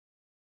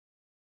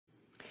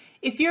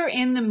If you're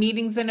in the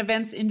meetings and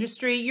events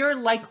industry, you're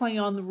likely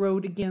on the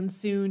road again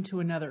soon to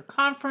another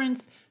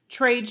conference,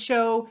 trade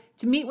show,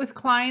 to meet with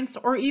clients,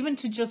 or even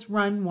to just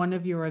run one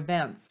of your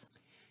events.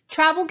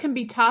 Travel can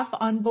be tough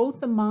on both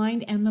the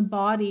mind and the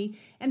body,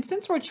 and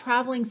since we're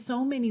traveling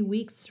so many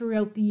weeks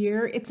throughout the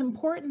year, it's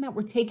important that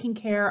we're taking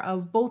care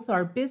of both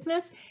our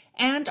business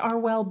and our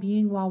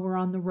well-being while we're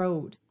on the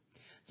road.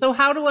 So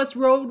how do us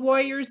road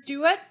warriors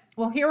do it?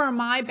 Well, here are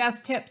my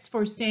best tips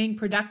for staying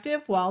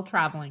productive while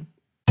traveling.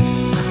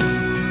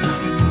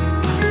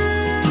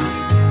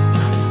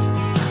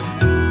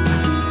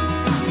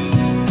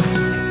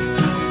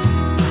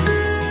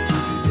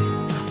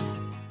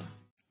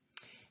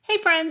 Hey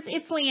friends,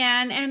 it's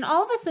Leanne, and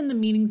all of us in the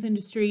meetings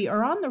industry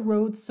are on the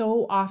road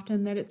so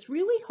often that it's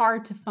really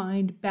hard to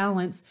find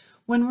balance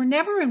when we're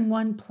never in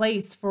one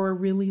place for a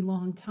really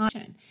long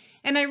time.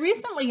 And I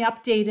recently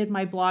updated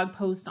my blog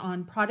post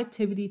on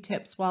productivity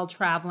tips while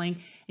traveling,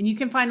 and you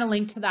can find a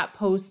link to that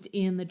post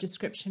in the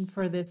description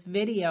for this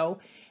video.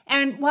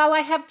 And while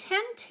I have 10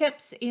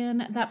 tips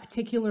in that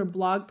particular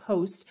blog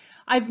post,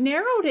 I've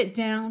narrowed it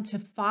down to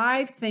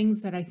 5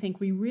 things that I think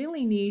we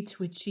really need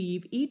to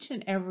achieve each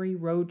and every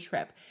road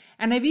trip.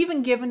 And I've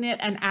even given it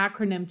an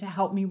acronym to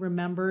help me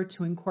remember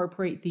to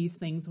incorporate these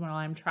things while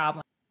I'm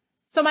traveling.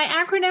 So my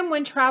acronym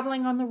when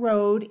traveling on the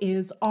road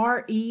is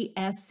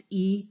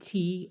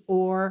RESET,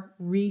 or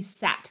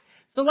reset.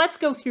 So let's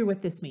go through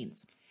what this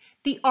means.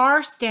 The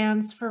R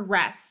stands for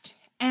rest.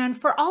 And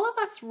for all of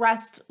us,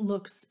 rest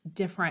looks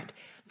different.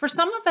 For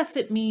some of us,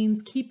 it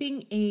means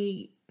keeping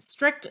a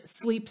strict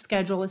sleep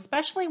schedule,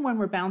 especially when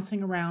we're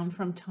bouncing around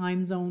from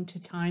time zone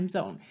to time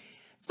zone.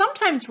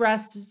 Sometimes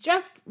rest is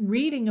just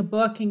reading a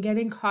book and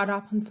getting caught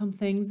up on some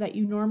things that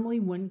you normally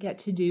wouldn't get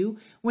to do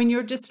when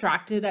you're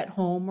distracted at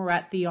home or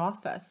at the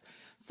office.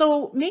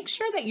 So make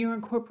sure that you're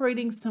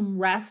incorporating some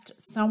rest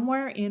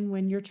somewhere in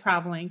when you're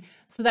traveling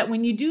so that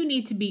when you do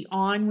need to be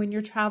on when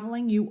you're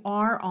traveling, you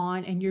are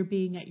on and you're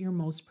being at your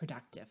most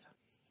productive.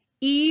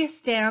 E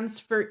stands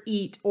for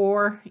eat,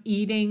 or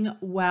eating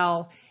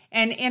well.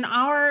 And in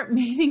our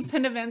meetings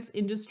and events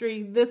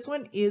industry, this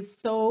one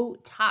is so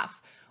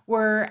tough.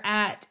 We're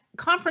at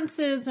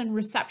conferences and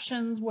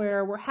receptions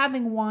where we're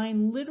having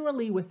wine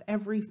literally with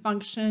every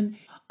function,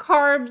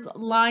 carbs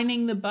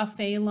lining the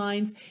buffet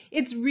lines.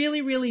 It's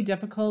really, really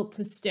difficult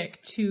to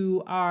stick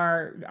to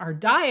our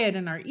diet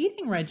and our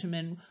eating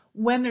regimen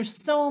when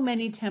there's so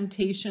many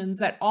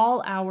temptations at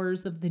all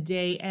hours of the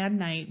day and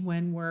night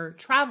when we're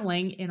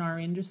traveling in our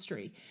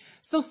industry.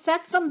 So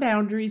set some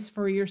boundaries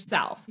for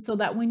yourself so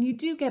that when you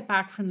do get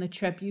back from the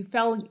trip, you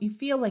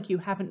feel like you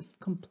haven't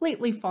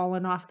completely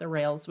fallen off the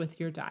rails with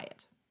your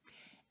diet.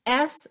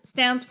 S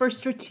stands for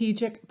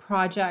strategic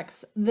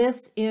projects.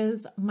 This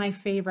is my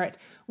favorite.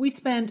 We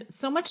spend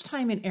so much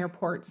time in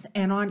airports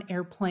and on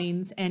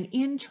airplanes and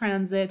in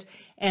transit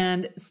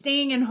and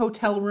staying in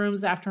hotel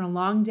rooms after a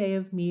long day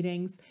of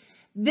meetings.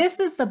 This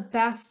is the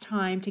best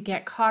time to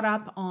get caught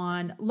up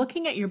on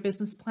looking at your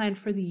business plan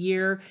for the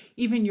year,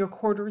 even your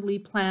quarterly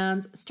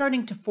plans,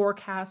 starting to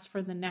forecast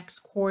for the next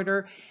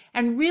quarter,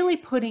 and really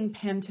putting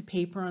pen to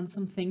paper on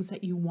some things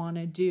that you want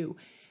to do.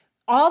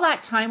 All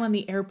that time on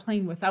the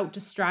airplane without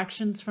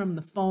distractions from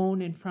the phone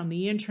and from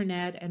the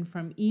internet and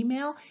from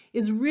email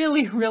is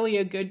really, really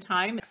a good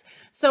time.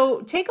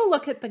 So take a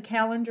look at the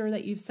calendar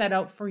that you've set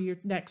out for your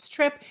next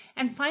trip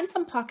and find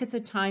some pockets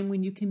of time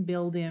when you can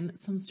build in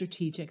some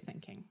strategic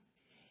thinking.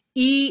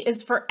 E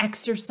is for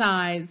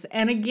exercise.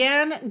 And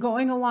again,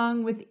 going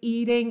along with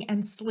eating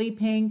and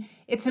sleeping,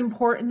 it's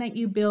important that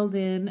you build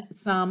in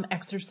some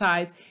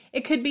exercise.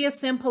 It could be as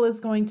simple as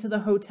going to the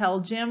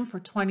hotel gym for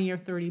 20 or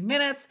 30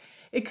 minutes.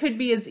 It could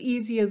be as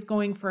easy as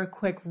going for a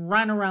quick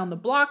run around the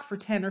block for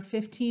 10 or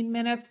 15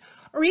 minutes,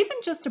 or even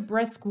just a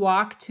brisk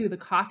walk to the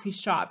coffee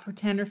shop for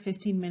 10 or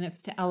 15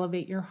 minutes to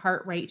elevate your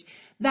heart rate.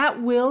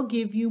 That will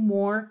give you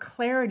more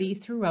clarity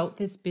throughout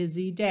this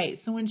busy day.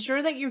 So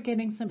ensure that you're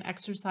getting some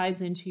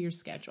exercise into your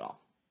schedule.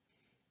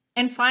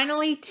 And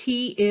finally,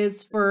 T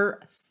is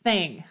for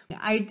thing.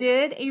 I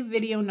did a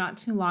video not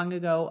too long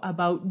ago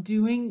about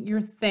doing your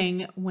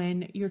thing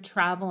when you're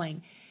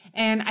traveling.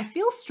 And I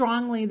feel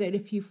strongly that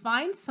if you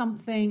find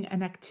something,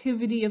 an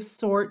activity of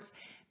sorts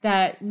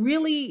that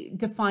really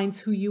defines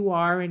who you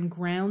are and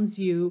grounds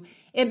you,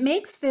 it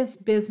makes this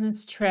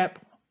business trip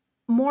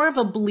more of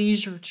a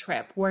leisure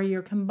trip where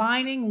you're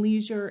combining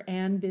leisure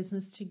and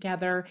business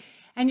together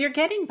and you're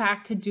getting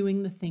back to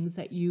doing the things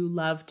that you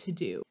love to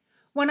do.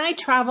 When I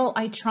travel,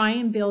 I try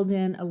and build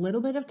in a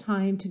little bit of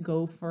time to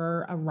go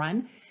for a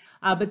run.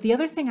 But the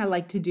other thing I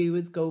like to do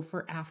is go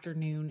for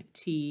afternoon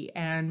tea.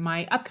 And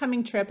my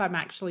upcoming trip, I'm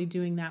actually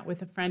doing that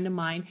with a friend of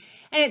mine.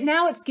 And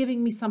now it's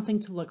giving me something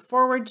to look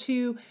forward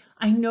to.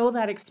 I know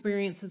that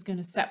experience is going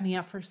to set me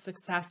up for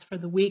success for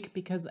the week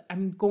because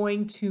I'm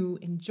going to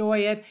enjoy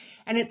it.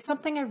 And it's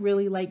something I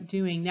really like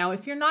doing. Now,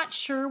 if you're not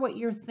sure what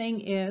your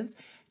thing is,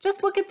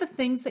 just look at the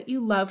things that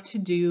you love to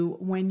do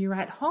when you're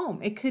at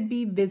home. It could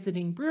be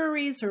visiting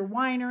breweries or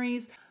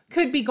wineries,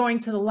 Could be going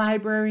to the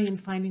library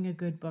and finding a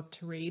good book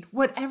to read.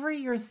 Whatever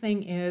your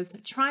thing is,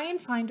 try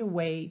and find a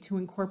way to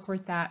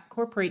incorporate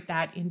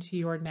that into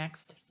your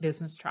next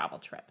business travel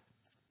trip.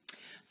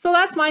 So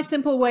that's my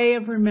simple way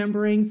of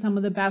remembering some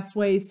of the best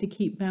ways to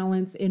keep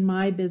balance in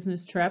my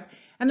business trip.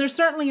 And there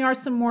certainly are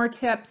some more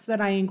tips that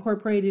I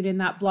incorporated in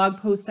that blog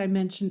post I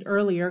mentioned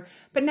earlier.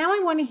 But now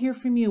I want to hear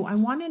from you. I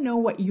want to know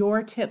what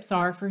your tips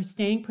are for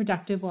staying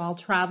productive while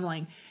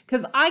traveling,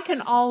 because I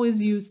can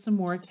always use some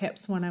more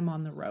tips when I'm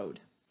on the road.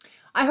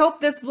 I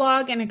hope this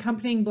vlog and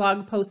accompanying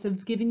blog posts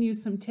have given you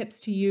some tips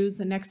to use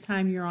the next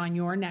time you're on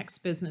your next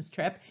business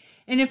trip.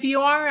 And if you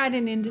are at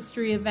an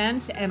industry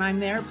event and I'm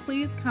there,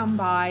 please come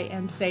by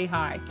and say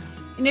hi.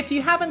 And if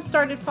you haven't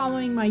started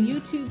following my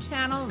YouTube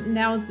channel,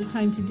 now is the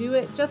time to do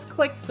it. Just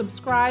click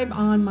subscribe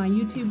on my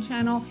YouTube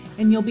channel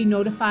and you'll be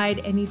notified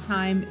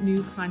anytime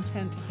new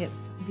content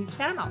hits the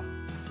channel.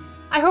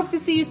 I hope to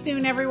see you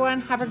soon,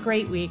 everyone. Have a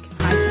great week.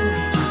 Bye.